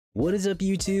What is up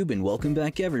YouTube, and welcome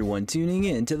back everyone tuning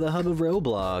in to the hub of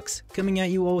Roblox, coming at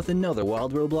you all with another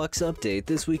wild Roblox update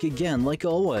this week again like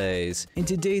always. In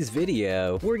today's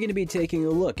video, we're going to be taking a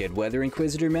look at whether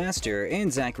InquisitorMaster and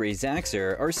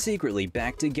ZacharyZaxor are secretly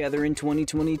back together in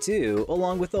 2022,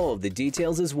 along with all of the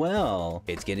details as well.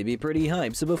 It's going to be pretty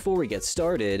hype, so before we get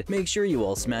started, make sure you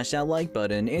all smash that like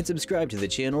button and subscribe to the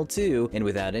channel too, and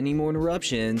without any more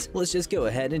interruptions, let's just go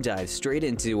ahead and dive straight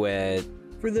into it.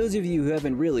 For those of you who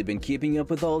haven't really been keeping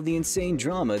up with all of the insane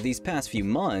drama these past few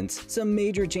months, some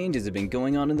major changes have been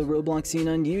going on in the Roblox scene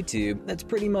on YouTube that's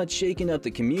pretty much shaken up the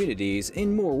communities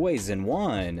in more ways than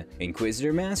one.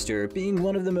 InquisitorMaster, being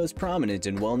one of the most prominent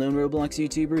and well-known Roblox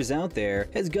YouTubers out there,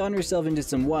 has gotten herself into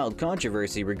some wild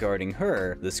controversy regarding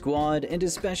her, the squad, and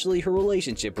especially her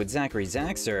relationship with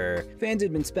ZacharyZaxor. Fans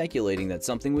had been speculating that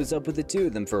something was up with the two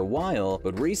of them for a while,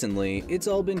 but recently, it's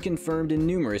all been confirmed in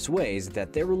numerous ways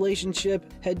that their relationship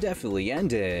had definitely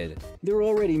ended. There were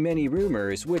already many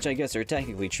rumors, which I guess are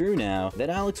technically true now, that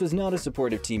Alex was not a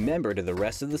supportive team member to the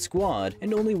rest of the squad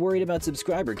and only worried about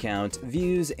subscriber count,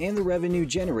 views, and the revenue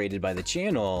generated by the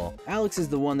channel. Alex is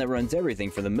the one that runs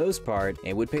everything for the most part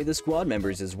and would pay the squad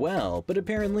members as well, but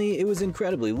apparently it was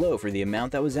incredibly low for the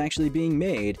amount that was actually being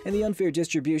made, and the unfair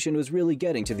distribution was really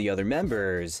getting to the other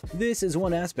members. This is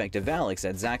one aspect of Alex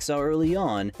that Zach saw early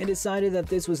on and decided that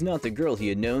this was not the girl he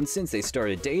had known since they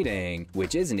started dating,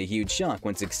 which isn't a huge shock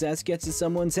when success gets to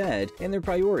someone's head and their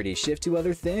priorities shift to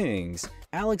other things.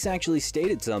 Alex actually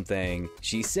stated something.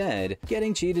 She said,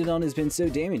 "Getting cheated on has been so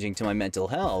damaging to my mental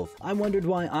health. I wondered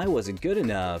why I wasn't good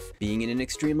enough. Being in an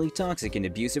extremely toxic and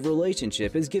abusive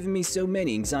relationship has given me so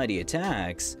many anxiety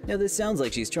attacks." Now this sounds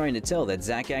like she's trying to tell that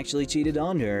Zach actually cheated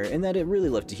on her and that it really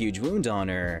left a huge wound on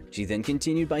her. She then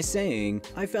continued by saying,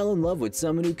 "I fell in love with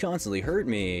someone who constantly hurt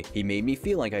me. He made me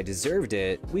feel like I deserved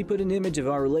it. We put an image of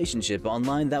our relationship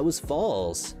online that was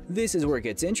false." This is where it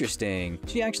gets interesting.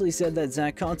 She actually said that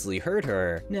Zach constantly hurt her.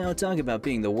 Now talk about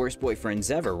being the worst boyfriends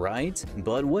ever, right?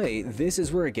 But wait, this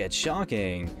is where it gets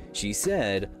shocking. She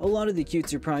said, "A lot of the cute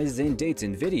surprises and dates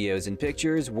and videos and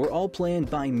pictures were all planned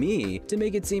by me to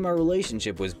make it seem our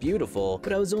relationship was beautiful,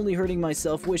 but I was only hurting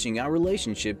myself wishing our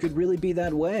relationship could really be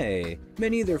that way."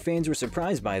 Many of their fans were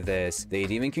surprised by this. They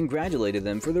had even congratulated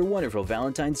them for their wonderful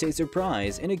Valentine's Day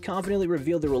surprise and had confidently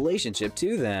revealed the relationship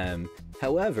to them.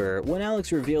 However, when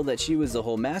Alex revealed that she was the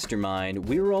whole mastermind,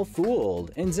 we were all fooled,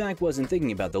 and Zach wasn't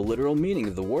thinking about the literal meaning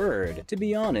of the word. To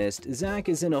be honest, Zach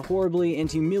is in a horribly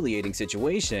and humiliating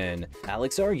situation.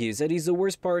 Alex argues that he's the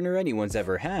worst partner anyone's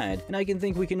ever had, and I can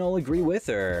think we can all agree with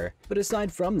her. But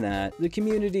aside from that, the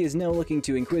community is now looking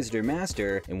to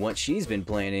InquisitorMaster and what she's been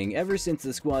planning ever since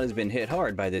the squad has been hit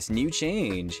hard by this new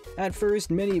change. At first,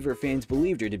 many of her fans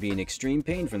believed her to be in extreme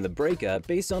pain from the breakup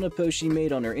based on a post she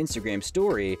made on her Instagram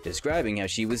story describing how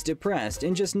she was depressed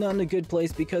and just not in a good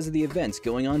place because of the events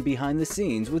going on behind the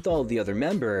scenes with all of the other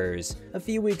members. A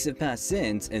few weeks have passed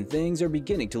since, and things are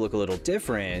beginning to look a little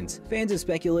different. Fans have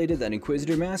speculated that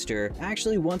InquisitorMaster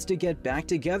actually wants to get back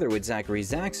together with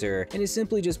ZacharyZaxor and is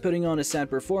simply just putting on a sad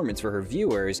performance for her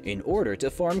viewers in order to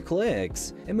farm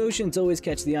clicks. Emotions always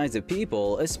catch the eyes of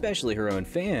people, especially her own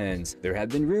fans. There have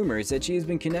been rumors that she has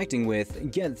been connecting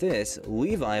with, get this,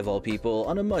 Levi of all people,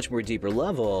 on a much more deeper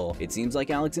level. It seems like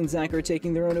Alex and Zach are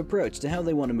taking their own approach to how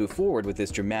they want to move forward with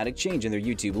this dramatic change in their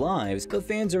YouTube lives, but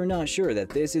fans are not sure that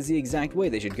this is the exact way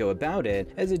they should go about it,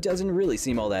 as it doesn't really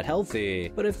seem all that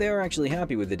healthy. But if they are actually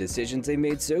happy with the decisions they've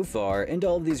made so far and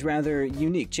all of these rather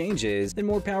unique changes, then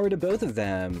more power to both of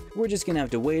them. We're just gonna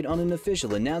have to wait on an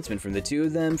official announcement from the two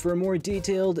of them for a more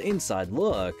detailed inside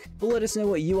look. But let us know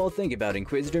what you all think about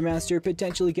InquisitorMaster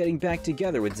potentially getting back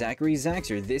together with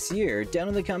ZacharyZaxor this year down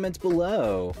in the comments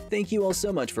below. Thank you all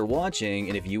so much for watching,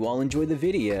 and if you all enjoyed the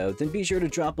video, then be sure to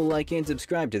drop a like and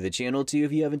subscribe to the channel too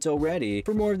if you haven't already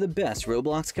for more of the best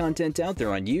Roblox content out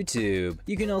there on YouTube.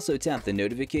 You can also tap the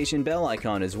notification bell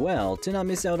icon as well to not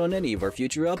miss out on any of our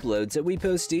future uploads that we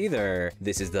post either.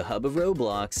 This is the hub of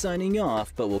Roblox signing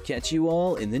off, but we'll catch you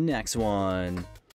all in the next one.